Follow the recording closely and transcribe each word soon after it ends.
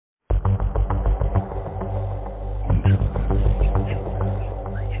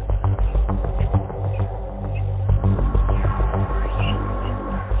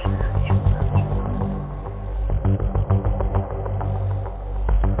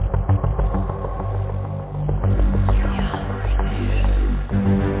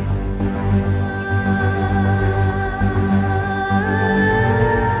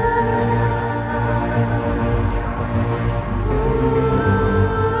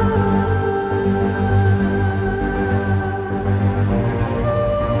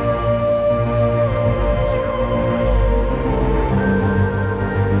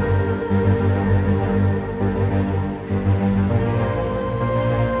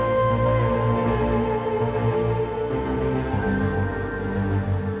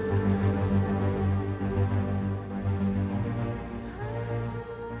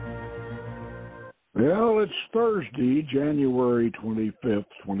it's Thursday, January 25th,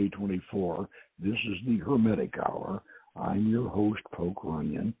 2024. This is the Hermetic Hour. I'm your host, Poke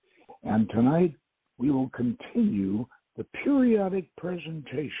Runyon. And tonight, we will continue the periodic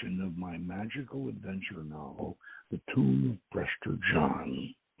presentation of my magical adventure novel, The Tomb of Prester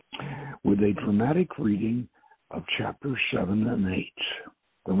John, with a dramatic reading of Chapters 7 and 8,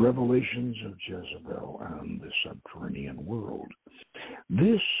 The Revelations of Jezebel and the Subterranean World.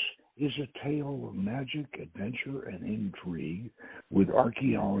 This is a tale of magic, adventure, and intrigue with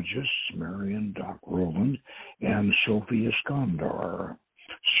archaeologists Marion, Roland, and Sophie Iskandar,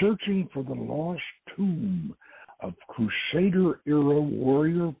 searching for the lost tomb of Crusader-era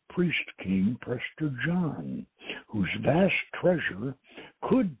warrior priest king Prester John, whose vast treasure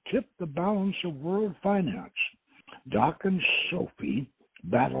could tip the balance of world finance. Doc and Sophie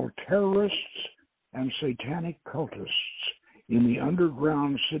battle terrorists and satanic cultists in the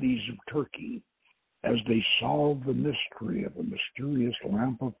underground cities of Turkey as they solve the mystery of the mysterious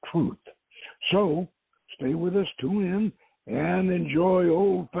lamp of truth. So, stay with us, tune in, and enjoy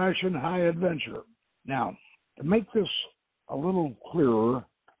old-fashioned high adventure. Now, to make this a little clearer,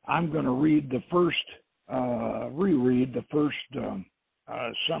 I'm going to read the first, reread the first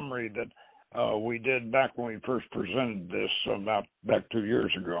summary that we did back when we first presented this about back 2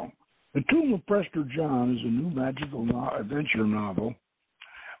 years ago. The Tomb of Prester John is a new magical adventure novel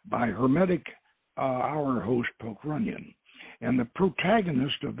by Hermetic Hour host Poke Runyon, and the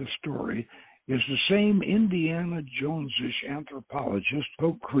protagonist of the story is the same Indiana Jones-ish anthropologist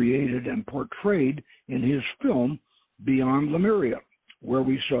Poke created and portrayed in his film Beyond Lemuria, where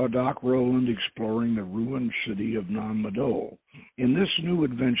we saw Doc Roland exploring the ruined city of Non-Madol. In this new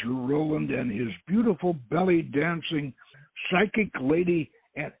adventure, Roland and his beautiful belly-dancing psychic lady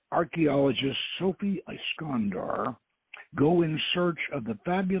and archaeologist Sophie Iskandar go in search of the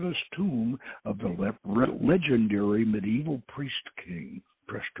fabulous tomb of the legendary medieval priest king,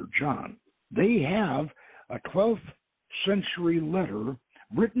 Prester John. They have a 12th century letter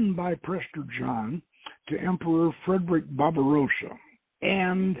written by Prester John to Emperor Frederick Barbarossa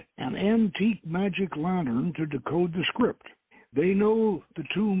and an antique magic lantern to decode the script. They know the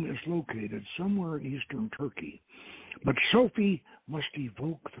tomb is located somewhere in eastern Turkey, but Sophie must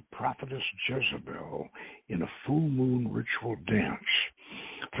evoke the prophetess Jezebel in a full moon ritual dance.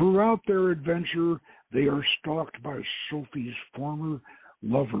 Throughout their adventure, they are stalked by Sophie's former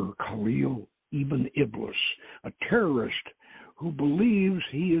lover, Khalil Ibn Iblis, a terrorist who believes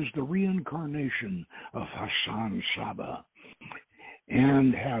he is the reincarnation of Hassan Saba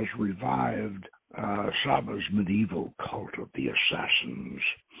and has revived Saba's medieval cult of the assassins.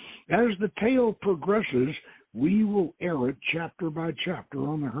 As the tale progresses, we will air it chapter by chapter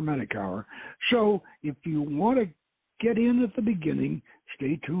on the Hermetic Hour. So if you want to get in at the beginning,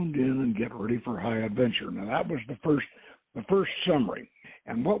 stay tuned in and get ready for high adventure. Now that was the first summary.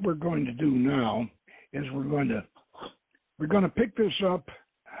 And what we're going to do now is we're going to pick this up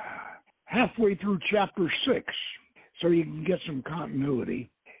halfway through chapter 6 so you can get some continuity.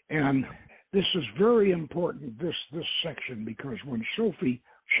 And this is very important, this section, because when Sophie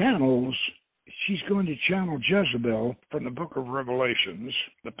channels, she's going to channel Jezebel from the book of Revelations,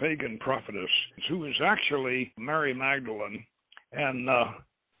 the pagan prophetess, who is actually Mary Magdalene. And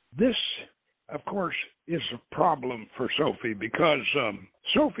this, of course, is a problem for Sophie because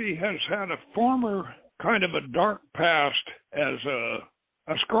Sophie has had a former kind of a dark past as a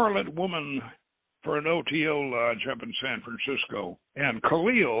scarlet woman for an OTO lodge up in San Francisco. And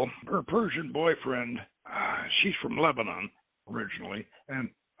Khalil, her Persian boyfriend, she's from Lebanon originally, and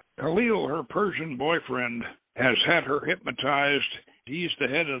Khalil, her Persian boyfriend, has had her hypnotized. He's the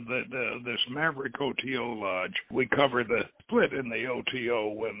head of this Maverick OTO lodge. We covered the split in the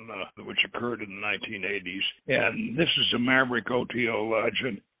OTO which occurred in the 1980s, and this is a Maverick OTO lodge,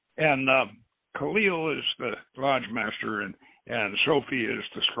 and Khalil is the lodge master, and Sophie is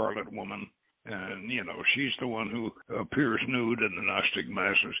the Scarlet Woman. And, she's the one who appears nude in the Gnostic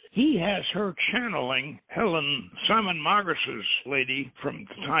Masses. He has her channeling Simon Margus's lady from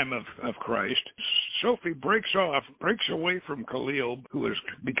the time of Christ. Sophie breaks away from Khalil, who is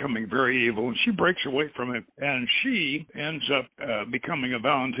becoming very evil, and she breaks away from him, and she ends up becoming a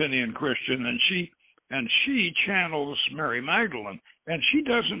Valentinian Christian, and she channels Mary Magdalene, and she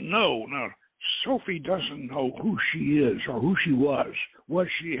doesn't know. Now, Sophie doesn't know who she is or who she was. Was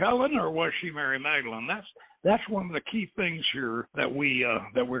she Helen or was she Mary Magdalene? That's one of the key things here that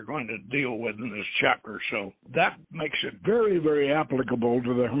we're going to deal with in this chapter. So that makes it very, very applicable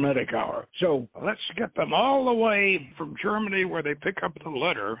to the Hermetic Hour. So let's get them all the way from Germany, where they pick up the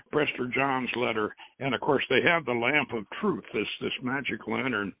letter, Prester John's letter, and of course they have the lamp of truth, this magic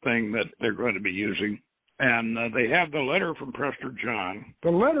lantern thing that they're going to be using. And they have the letter from Prester John.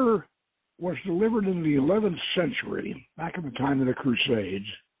 The letter was delivered in the 11th century, back in the time of the Crusades,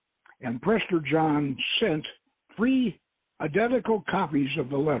 and Prester John sent 3 identical copies of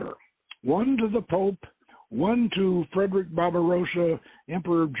the letter, one to the Pope, one to Frederick Barbarossa,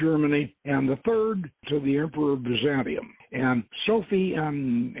 Emperor of Germany, and the third to the Emperor of Byzantium. And Sophie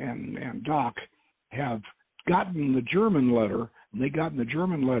and Doc have gotten the German letter,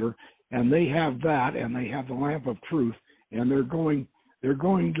 and they have that, and they have the Lamp of Truth, and they're going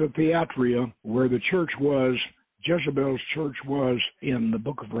to Thyatira, where the church was, Jezebel's church was in the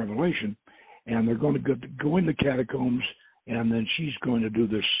book of Revelation, and they're going to go in the catacombs, and then she's going to do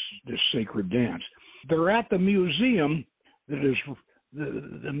this sacred dance. They're at the museum that is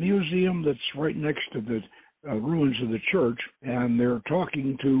the museum that's right next to the ruins of the church, and they're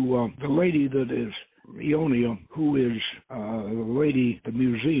talking to the lady that is Ionia, who is the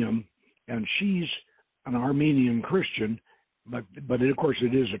museum, and she's an Armenian Christian, but of course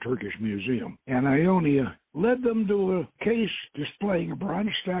it is a Turkish museum. And Ionia led them to a case displaying a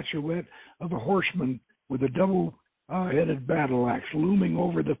bronze statuette of a horseman with a double-headed battle axe looming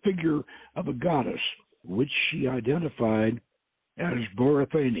over the figure of a goddess, which she identified as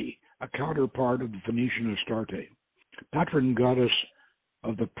Borathene, a counterpart of the Phoenician Astarte, patron goddess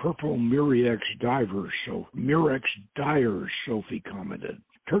of the purple Murex dyers, Sophie commented.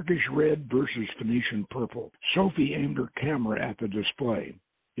 Turkish red versus Phoenician purple. Sophie aimed her camera at the display.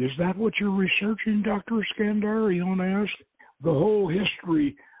 Is that what you're researching, Dr. Iskandar? Iona asked. The whole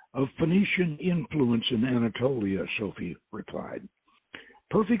history of Phoenician influence in Anatolia, Sophie replied.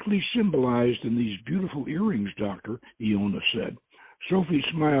 Perfectly symbolized in these beautiful earrings, Doctor, Iona said. Sophie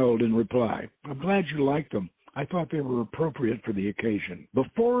smiled in reply. I'm glad you liked them. I thought they were appropriate for the occasion.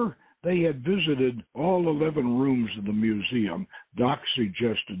 Before they had visited all 11 rooms of the museum, Doc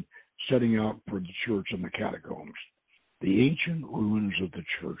suggested setting out for the church and the catacombs. The ancient ruins of the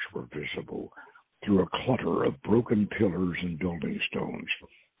church were visible through a clutter of broken pillars and building stones.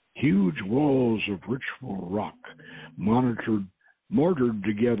 Huge walls of ritual rock mortared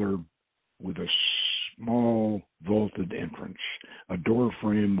together with a small vaulted entrance, a door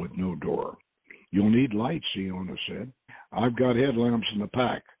frame with no door. You'll need lights, Iona said. I've got headlamps in the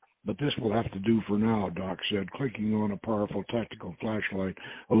pack, but this will have to do for now, Doc said, clicking on a powerful tactical flashlight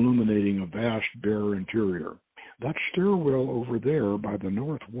illuminating a vast, bare interior. That stairwell over there by the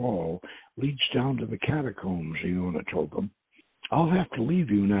north wall leads down to the catacombs, Iona told them. I'll have to leave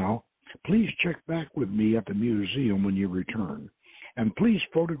you now. Please check back with me at the museum when you return. And please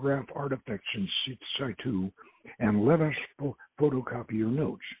photograph artifacts in situ and let us photocopy your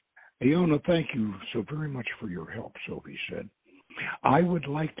notes. Iona, thank you so very much for your help, Sophie said. I would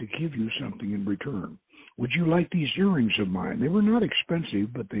like to give you something in return. Would you like these earrings of mine? They were not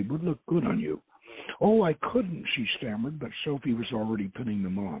expensive, but they would look good on you. Oh, I couldn't, she stammered, but Sophie was already pinning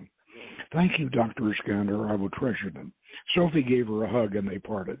them on. Thank you, Dr. Iskandar. I will treasure them. Sophie gave her a hug, and they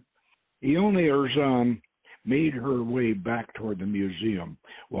parted. Iona Erzan made her way back toward the museum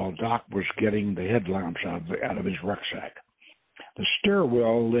while Doc was getting the headlamps out of his rucksack. The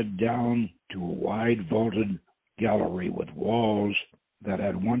stairwell led down to a wide vaulted gallery with walls that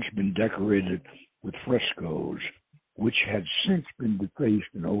had once been decorated with frescoes, which had since been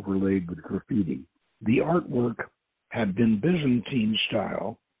defaced and overlaid with graffiti. The artwork had been Byzantine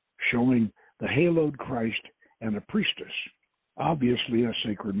style, showing the haloed Christ and a priestess, obviously a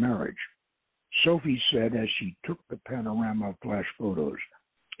sacred marriage. Sophie said as she took the panorama flash photos,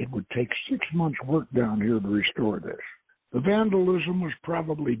 it would take 6 months' work down here to restore this. The vandalism was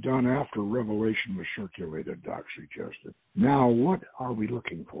probably done after Revelation was circulated, Doc suggested. Now, what are we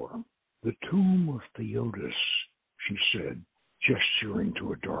looking for? The tomb of Theodos, she said, gesturing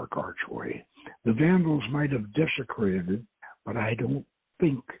to a dark archway. The Vandals might have desecrated it, but I don't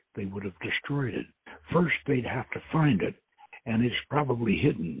think they would have destroyed it. First, they'd have to find it, and it's probably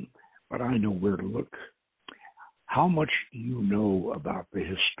hidden, but I know where to look. How much do you know about the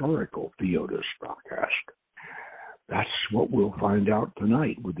historical Theodos, Doc asked. That's what we'll find out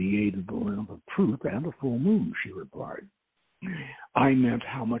tonight with the aid of the Lamp of Truth and a full moon, she replied. I meant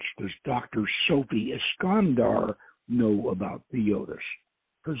how much does Dr. Sophie Iskandar know about Theodos,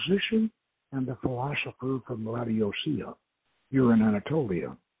 physician and a philosopher from Laodicea, here in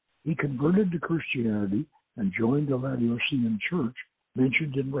Anatolia. He converted to Christianity and joined the Laodicean church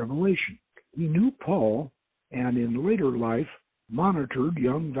mentioned in Revelation. He knew Paul and in later life monitored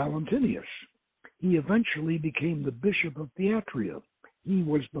young Valentinius. He eventually became the bishop of Thyatira. He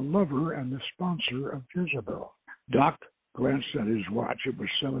was the lover and the sponsor of Jezebel. Doc glanced at his watch. It was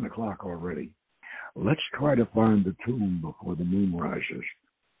 7 o'clock already. Let's try to find the tomb before the moon rises.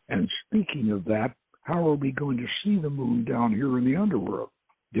 And speaking of that, How are we going to see the moon down here in the underworld?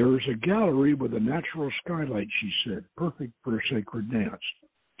 There's a gallery with a natural skylight, she said, perfect for a sacred dance.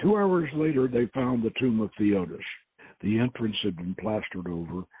 2 hours later, they found the tomb of Theodos. The entrance had been plastered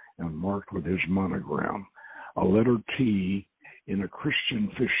over and marked with his monogram, a letter T in a Christian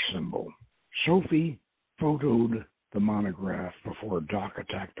fish symbol. Sophie photoed the monograph before Doc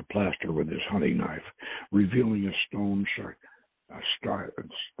attacked the plaster with his hunting knife, revealing a stone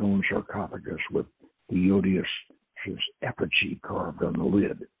sarcophagus with Theodos' effigy carved on the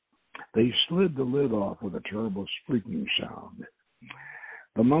lid. They slid the lid off with a terrible squeaking sound.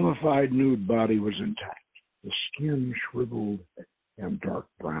 The mummified nude body was intact, the skin shriveled and dark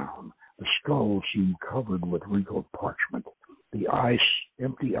brown. The skull seemed covered with wrinkled parchment. The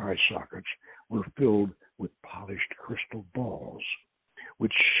empty eye sockets were filled with polished crystal balls,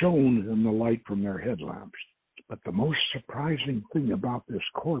 which shone in the light from their headlamps. But the most surprising thing about this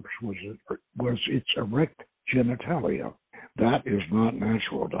corpse was its erect genitalia. That is not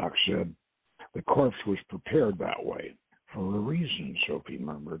natural, Doc said. The corpse was prepared that way. For a reason, Sophie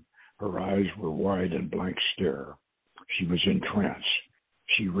murmured. Her eyes were wide in blank stare. She was in trance.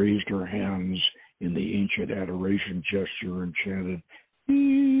 She raised her hands in the ancient adoration gesture and chanted,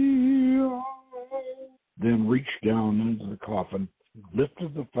 then reached down into the coffin,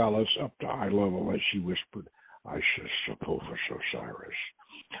 lifted the phallus up to eye level as she whispered, Isis Apophis Osiris.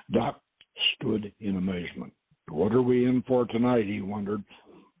 Doc stood in amazement. What are we in for tonight, he wondered,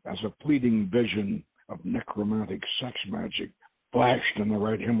 as a fleeting vision of necromantic sex magic flashed in the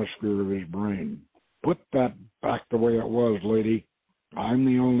right hemisphere of his brain. Put that back the way it was, lady. I'm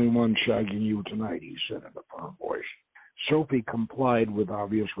the only one shagging you tonight, he said in a firm voice. Sophie complied with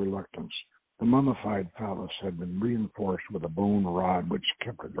obvious reluctance. The mummified phallus had been reinforced with a bone rod which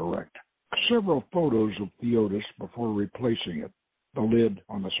kept it erect. Several photos of Theodos before replacing it, the lid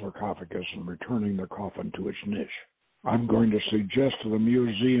on the sarcophagus, and returning the coffin to its niche. I'm going to suggest to the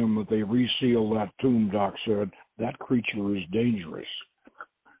museum that they reseal that tomb, Doc said. That creature is dangerous.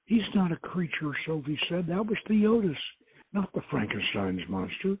 He's not a creature, Sophie said. That was Theodos, not the Frankenstein's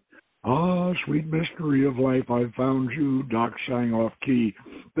monster. Ah, sweet mystery of life, I found you, Doc sang off key,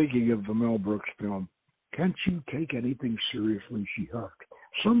 thinking of the Mel Brooks film. Can't you take anything seriously, she huffed.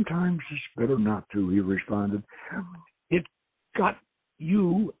 Sometimes it's better not to, he responded. It got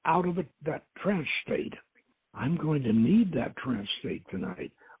you out of that trance state. I'm going to need that trance state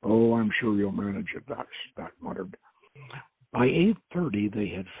tonight. Oh, I'm sure you'll manage it, Doc muttered. By 8:30, they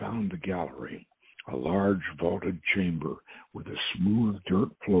had found the gallery, a large vaulted chamber with a smooth dirt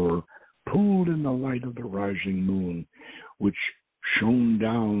floor pooled in the light of the rising moon, which shone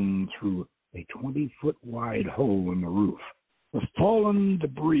down through a 20-foot wide hole in the roof. The fallen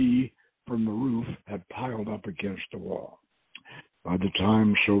debris from the roof had piled up against the wall. By the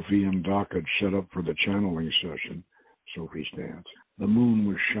time Sophie and Doc had set up for the channeling session, Sophie's dance, the moon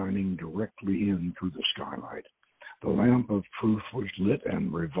was shining directly in through the skylight. The lamp of truth was lit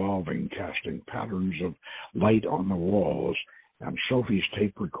and revolving, casting patterns of light on the walls, and Sophie's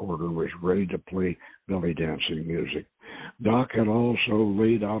tape recorder was ready to play belly dancing music. Doc had also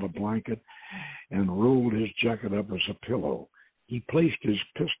laid out a blanket and rolled his jacket up as a pillow. He placed his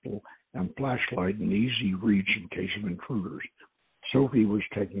pistol and flashlight in easy reach in case of intruders. Sophie was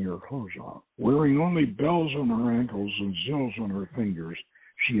taking her clothes off. Wearing only bells on her ankles and zills on her fingers,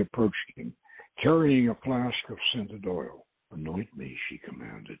 she approached him, carrying a flask of scented oil. Anoint me, she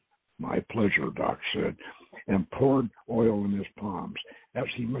commanded. My pleasure, Doc said, and poured oil in his palms. As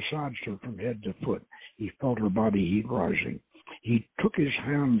he massaged her from head to foot, he felt her body heat rising. He took his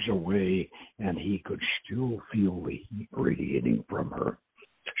hands away, and he could still feel the heat radiating from her.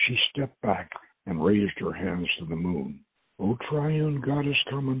 She stepped back and raised her hands to the moon. O triune goddess,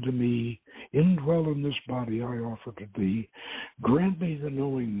 come unto me, indwell in this body I offer to thee. Grant me the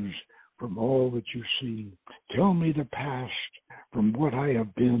knowings from all that you see. Tell me the past from what I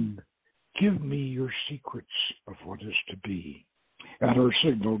have been. Give me your secrets of what is to be. At her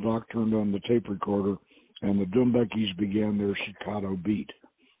signal, Doc turned on the tape recorder, and the Dumbekis began their staccato beat.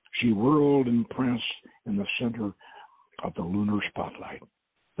 She whirled and pranced in the center of the lunar spotlight.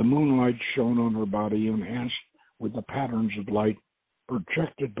 The moonlight shone on her body, enhanced with the patterns of light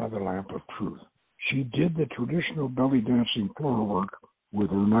projected by the lamp of truth. She did the traditional belly dancing floor work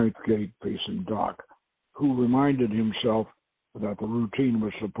with her ninth gate facing Doc, who reminded himself that the routine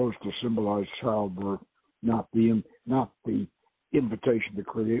was supposed to symbolize childbirth, not the invitation to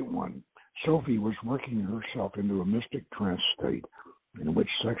create one. Sophie was working herself into a mystic trance state in which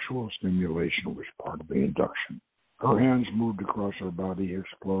sexual stimulation was part of the induction. Her hands moved across her body,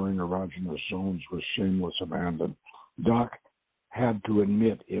 exploring erogenous zones with shameless abandon. Doc had to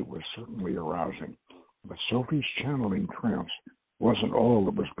admit it was certainly arousing. But Sophie's channeling trance wasn't all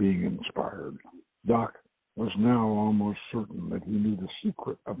that was being inspired. Doc was now almost certain that he knew the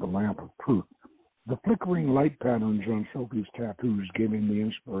secret of the lamp of truth. The flickering light patterns on Sophie's tattoos gave him the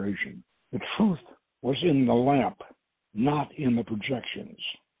inspiration. The truth was in the lamp, not in the projections.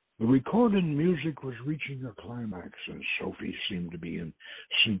 The recorded music was reaching a climax, and Sophie seemed to be in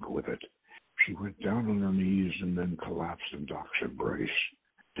sync with it. She went down on her knees and then collapsed in Doc's embrace.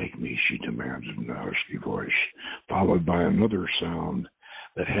 "Take me," she demanded in a husky voice, followed by another sound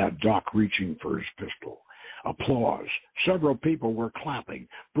that had Doc reaching for his pistol. Applause. Several people were clapping.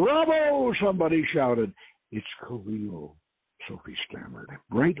 "Bravo!" somebody shouted. "It's Khalil," Sophie stammered.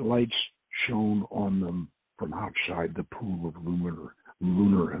 Bright lights shone on them from outside the pool of lunar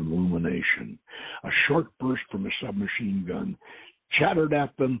illumination. A short burst from a submachine gun chattered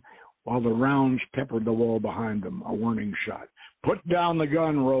at them while the rounds peppered the wall behind them. A warning shot. "Put down the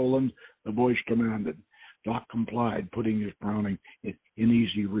gun, Roland," the voice commanded. Doc complied, putting his Browning in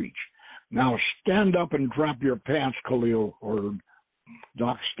easy reach. "Now stand up and drop your pants," Khalil ordered.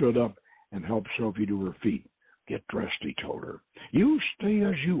 Doc stood up and helped Sophie to her feet. "Get dressed," he told her. "You stay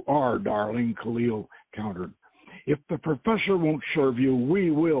as you are, darling," Khalil countered. "If the professor won't serve you, we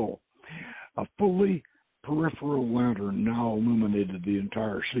will." A fully peripheral lantern now illuminated the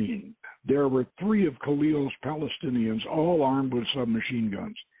entire scene. There were 3 of Khalil's Palestinians, all armed with submachine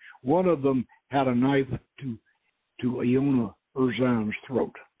guns. One of them had a knife to Iona Urzan's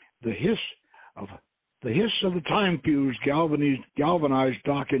throat. The hiss of the time fuse galvanized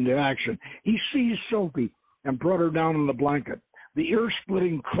Doc into action. He seized Sophie and brought her down on the blanket. The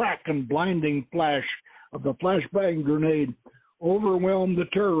ear-splitting crack and blinding flash of the flashbang grenade overwhelmed the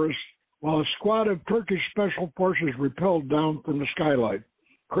terrorists while a squad of Turkish special forces repelled down from the skylight.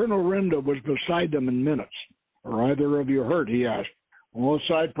 Colonel Renda was beside them in minutes. "Are either of you hurt?" he asked. "Well,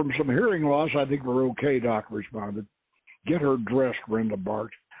 aside from some hearing loss, I think we're okay," Doc responded. "Get her dressed," Renda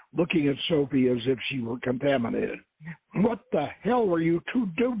barked, looking at Sophie as if she were contaminated. "What the hell were you two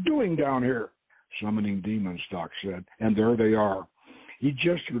doing down here?" "Summoning demons," Doc said, "and there they are." He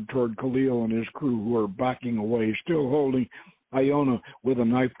gestured toward Khalil and his crew, who were backing away, still holding Iona with a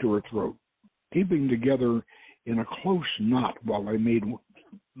knife to her throat. Keeping together in a close knot while they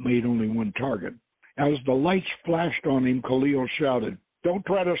made only one target. As the lights flashed on him, Khalil shouted, "Don't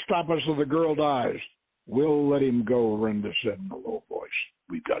try to stop us if the girl dies." "We'll let him go," Renda said in a low voice.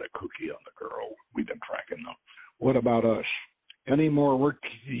 "We've got a cookie on the girl. We've been tracking them." "What about us? Any more work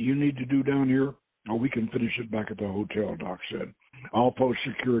you need to do down here?" "Oh, we can finish it back at the hotel," Doc said. "I'll post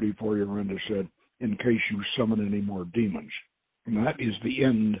security for you," Renda said, "in case you summon any more demons." And that is the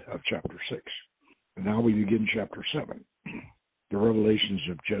end of Chapter 6. And now we begin Chapter 7, the Revelations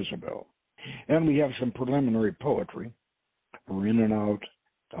of Jezebel. And we have some preliminary poetry. We're in and out,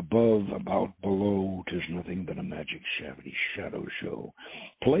 above, about, below, 'tis nothing but a magic shadow show,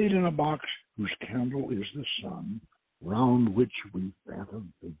 played in a box whose candle is the sun, round which we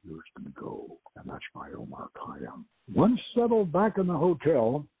phantom figures can go. And that's by Omar Khayyam. Once settled back in the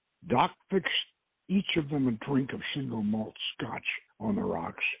hotel, Doc fixed each of them a drink of single malt scotch on the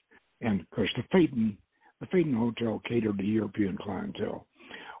rocks, and because the Phaeton Hotel catered to European clientele.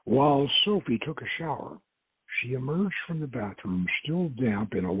 While Sophie took a shower, she emerged from the bathroom, still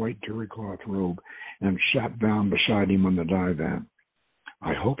damp in a white terry cloth robe, and sat down beside him on the divan.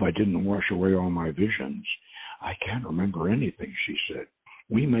 "I hope I didn't wash away all my visions. I can't remember anything," she said.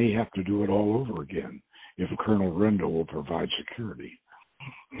 "We may have to do it all over again if Colonel Renda will provide security.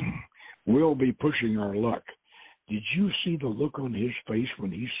 We'll be pushing our luck. Did you see the look on his face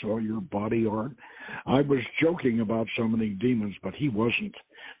when he saw your body art? I was joking about summoning demons, but he wasn't.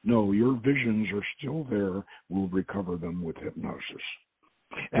 No, your visions are still there. We'll recover them with hypnosis."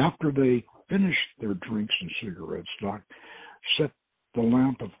 After they finished their drinks and cigarettes, Doc set the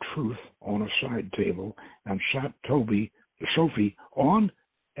lamp of truth on a side table and sat Sophie on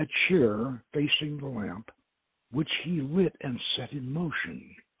a chair facing the lamp, which he lit and set in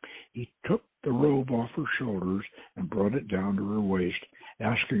motion. He took the robe off her shoulders and brought it down to her waist,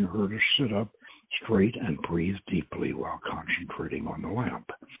 asking her to sit up straight and breathe deeply while concentrating on the lamp.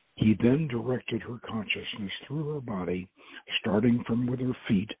 He then directed her consciousness through her body, starting from with her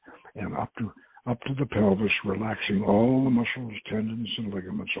feet and up to the pelvis, relaxing all the muscles, tendons, and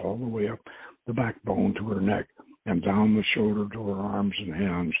ligaments all the way up the backbone to her neck and down the shoulder to her arms and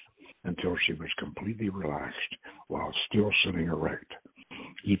hands until she was completely relaxed while still sitting erect.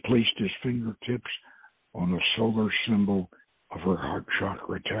 He placed his fingertips on the solar symbol of her heart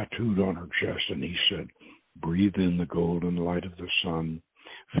chakra tattooed on her chest, and he said, "Breathe in the golden light of the sun.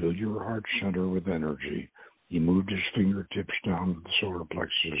 Fill your heart center with energy. He moved his fingertips down to the solar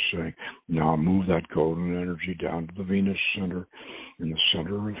plexus, saying, now move that golden energy down to the Venus center, in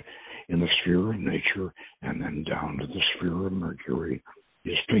the sphere of nature, and then down to the sphere of Mercury,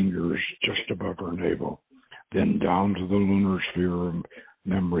 his fingers just above her navel, then down to the lunar sphere of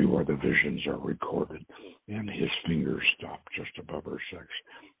memory where the visions are recorded, and his fingers stopped just above her sex,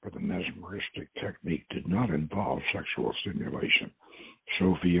 for the mesmeristic technique did not involve sexual stimulation.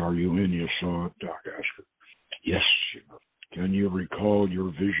 Sophie, are you in? You saw it? Doc asked her. Yes, she replied. Can you recall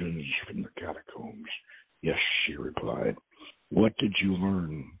your visions from the catacombs? Yes, she replied. What did you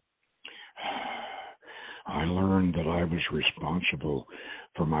learn? I learned that I was responsible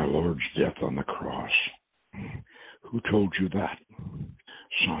for my Lord's death on the cross. Who told you that?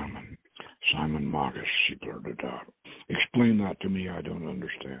 Simon Magus, she blurted out. Explain that to me, I don't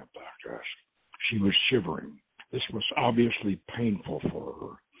understand, Doc asked. She was shivering. This was obviously painful for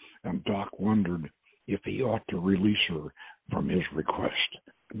her, and Doc wondered if he ought to release her from his request.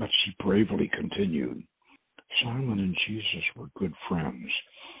 But she bravely continued. Simon and Jesus were good friends.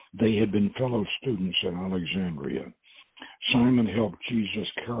 They had been fellow students in Alexandria. Simon helped Jesus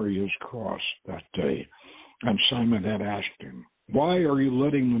carry his cross that day, and Simon had asked him, why are you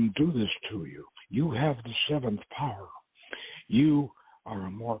letting them do this to you? You have the seventh power. You are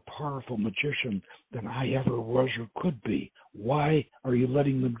a more powerful magician than I ever was or could be. Why are you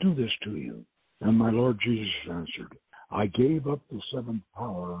letting them do this to you? And my Lord Jesus answered, I gave up the seventh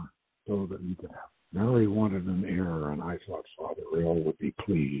power so that you could have. Mary wanted an heir, and I thought Father El would be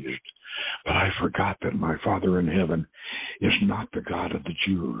pleased. But I forgot that my Father in heaven is not the God of the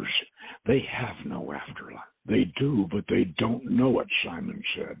Jews. They have no afterlife. They do, but they don't know it, Simon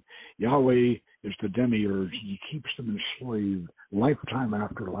said. Yahweh is the demiurge. He keeps them enslaved lifetime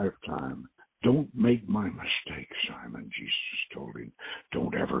after lifetime. Don't make my mistake, Simon, Jesus told him.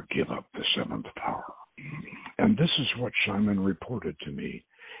 Don't ever give up the seventh power. And this is what Simon reported to me,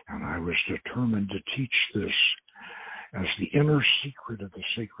 and I was determined to teach this as the inner secret of the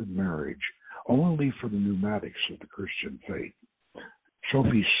sacred marriage, only for the pneumatics of the Christian faith.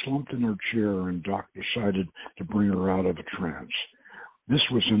 Sophie slumped in her chair, and Doc decided to bring her out of a trance. This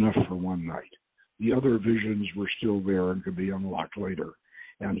was enough for one night. The other visions were still there and could be unlocked later,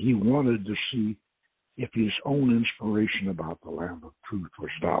 and he wanted to see if his own inspiration about the Lamp of Truth was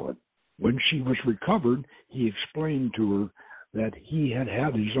valid. When she was recovered, he explained to her that he had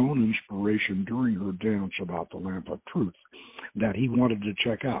had his own inspiration during her dance about the Lamp of Truth that he wanted to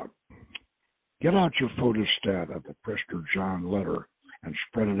check out. Get out your photostat of the Prester John letter and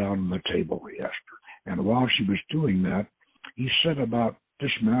spread it out on the table, he asked her. And while she was doing that, he set about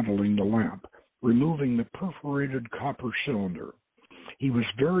dismantling the lamp, removing the perforated copper cylinder. He was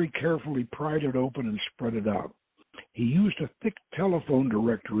very carefully pried it open and spread it out. He used a thick telephone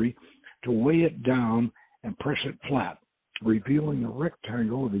directory to weigh it down and press it flat, revealing a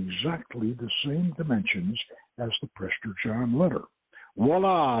rectangle of exactly the same dimensions as the Prester John letter.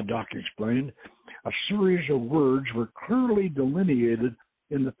 Voila, Doc explained. A series of words were clearly delineated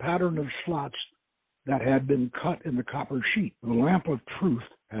in the pattern of slots that had been cut in the copper sheet. The Lamp of Truth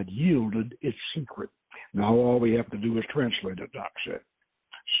had yielded its secret. Now all we have to do is translate it, Doc said.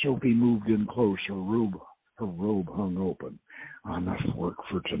 Sophie moved in close, her robe hung open. Enough work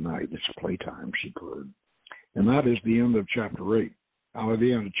for tonight. It's playtime, she purred. And that is the end of chapter 8,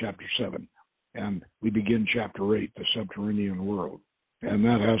 the end of chapter 7. And we begin chapter 8, the Subterranean World. And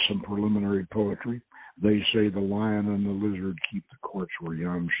that has some preliminary poetry. They say the lion and the lizard keep the courts where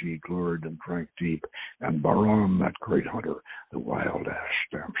Yamshi gloried and drank deep, and Baram, that great hunter, the wild ass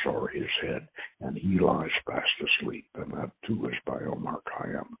stamps o'er his head, and he lies fast asleep, and that too is by Omar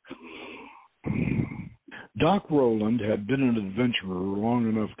Khayyam. Doc Roland had been an adventurer long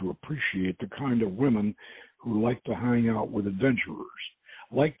enough to appreciate the kind of women who liked to hang out with adventurers.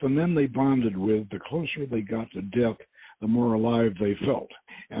 Like the men they bonded with, the closer they got to death, the more alive they felt,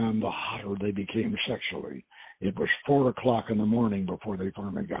 and the hotter they became sexually. It was 4 o'clock in the morning before they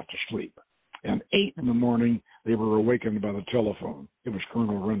finally got to sleep. And 8 in the morning, they were awakened by the telephone. It was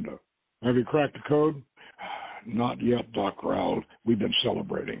Colonel Renda. Have you cracked the code? Not yet, Doc growled. We've been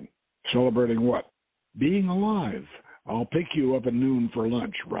celebrating. Celebrating what? Being alive. I'll pick you up at noon for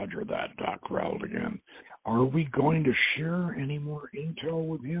lunch. Roger that, Doc growled again. Are we going to share any more intel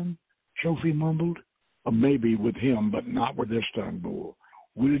with him? Sophie mumbled. Maybe with him, but not with Iskandar.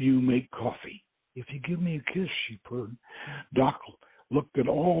 Will you make coffee? If you give me a kiss, she purred. Doc looked at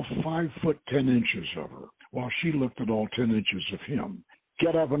all 5 foot 10 inches of her, while she looked at all 10 inches of him.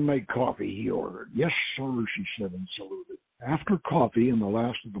 Get up and make coffee, he ordered. Yes, sir, she said and saluted. After coffee and the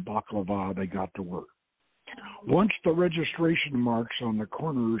last of the baklava, they got to work. Once the registration marks on the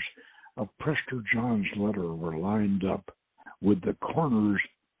corners of Prester John's letter were lined up with the corners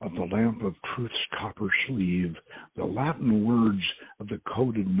of the lamp of truth's copper sleeve. The Latin words of the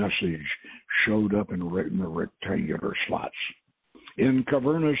coded message showed up in the rectangular slots. In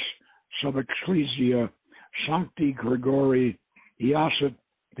cavernous sub ecclesia sancti Gregori Iasit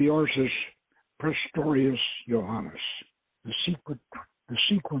Theorsis Prestorius Johannes. The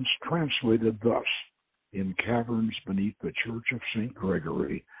sequence translated thus: in caverns beneath the Church of St.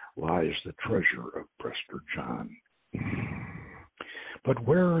 Gregory lies the treasure of Prester John. But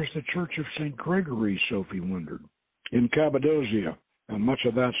where is the Church of St. Gregory, Sophie wondered. In Cappadocia, and much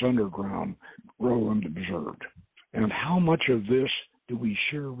of that's underground, Roland observed. And how much of this do we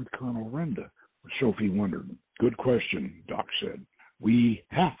share with Colonel Renda? Sophie wondered. Good question, Doc said. We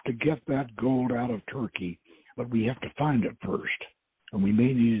have to get that gold out of Turkey, but we have to find it first. And we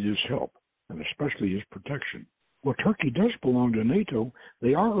may need his help, and especially his protection. Well, Turkey does belong to NATO.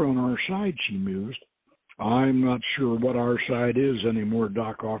 They are on our side, she mused. I'm not sure what our side is anymore,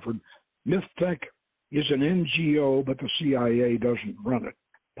 Doc offered. MythTech is an NGO, but the CIA doesn't run it.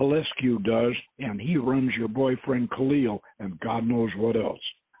 Palescu does, and he runs your boyfriend Khalil, and God knows what else.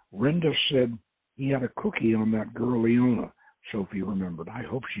 Renda said he had a cookie on that girl Leona, Sophie remembered. I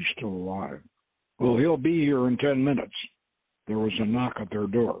hope she's still alive. Well, he'll be here in 10 minutes. There was a knock at their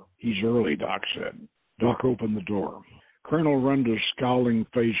door. He's early, Doc said. Doc opened the door. Colonel Renda's scowling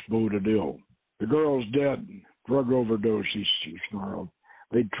face boded ill. The girl's dead. Drug overdose, he snarled.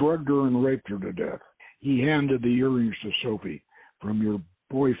 They drugged her and raped her to death. He handed the earrings to Sophie. From your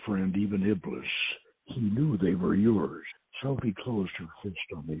boyfriend, Ibn Iblis. He knew they were yours. Sophie closed her fist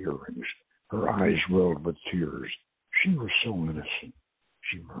on the earrings. Her eyes welled with tears. She was so innocent,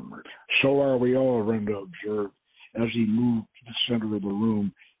 she murmured. So are we all, Renda observed, as he moved to the center of the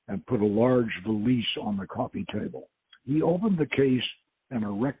room and put a large valise on the coffee table. He opened the case and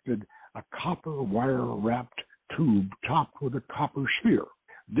erected a copper wire-wrapped tube topped with a copper sphere.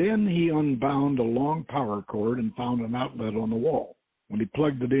 Then he unbound a long power cord and found an outlet on the wall. When he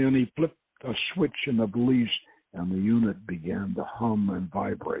plugged it in, he flipped a switch in the valise, and the unit began to hum and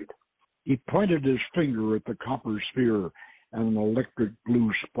vibrate. He pointed his finger at the copper sphere, and an electric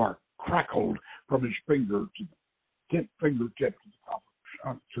blue spark crackled from his fingertip to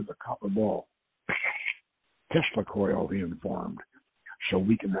the copper ball. Tesla coil, he informed, so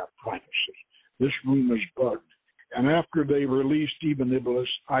we can have privacy. This room is bugged, and after they released Ibn Iblis,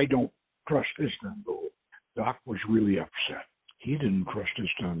 I don't trust Istanbul. Doc was really upset. He didn't trust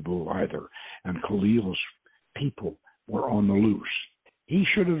Istanbul either, and Khalil's people were on the loose. He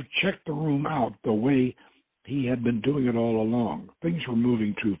should have checked the room out the way he had been doing it all along. Things were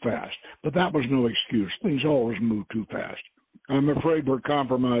moving too fast, but that was no excuse. Things always move too fast. I'm afraid we're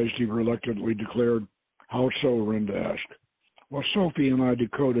compromised, he reluctantly declared. How so, Renda asked. Well, Sophie and I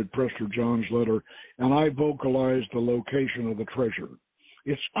decoded Prester John's letter, and I vocalized the location of the treasure.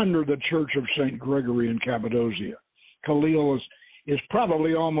 It's under the Church of St. Gregory in Cappadocia. Khalil is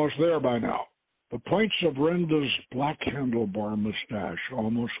probably almost there by now. The points of Renda's black handlebar mustache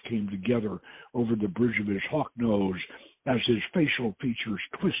almost came together over the bridge of his hawk nose as his facial features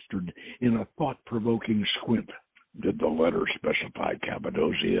twisted in a thought-provoking squint. Did the letter specify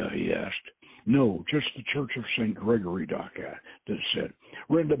Cappadocia, he asked. No, just the Church of St. Gregory, Doc said.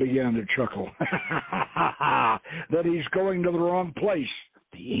 Renda began to chuckle. That he's going to the wrong place.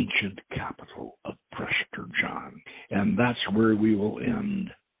 The ancient capital of Prester John. And that's where we will end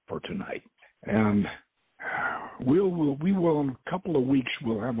for tonight. And we will in a couple of weeks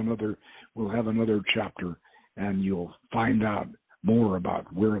we'll have another chapter, and you'll find out more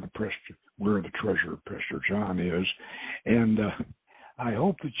about where the treasure of Prester John is. And I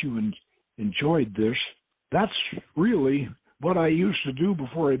hope that you enjoyed this. That's really what I used to do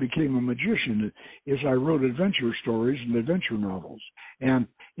before I became a magician, is I wrote adventure stories and adventure novels. And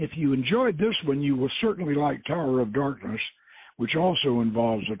if you enjoyed this one, you will certainly like Tower of Darkness, which also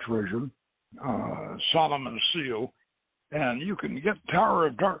involves a treasure, Solomon's Seal. And you can get Tower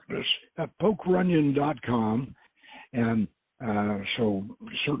of Darkness at PokeRunyon.com. And so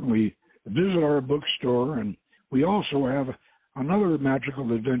certainly visit our bookstore. And we also have another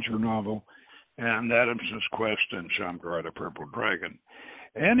magical adventure novel, and Adams's Quest and Shamgar the Purple Dragon.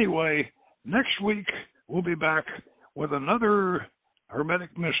 Anyway, next week we'll be back with another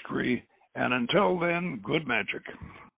Hermetic mystery, and until then, good magic.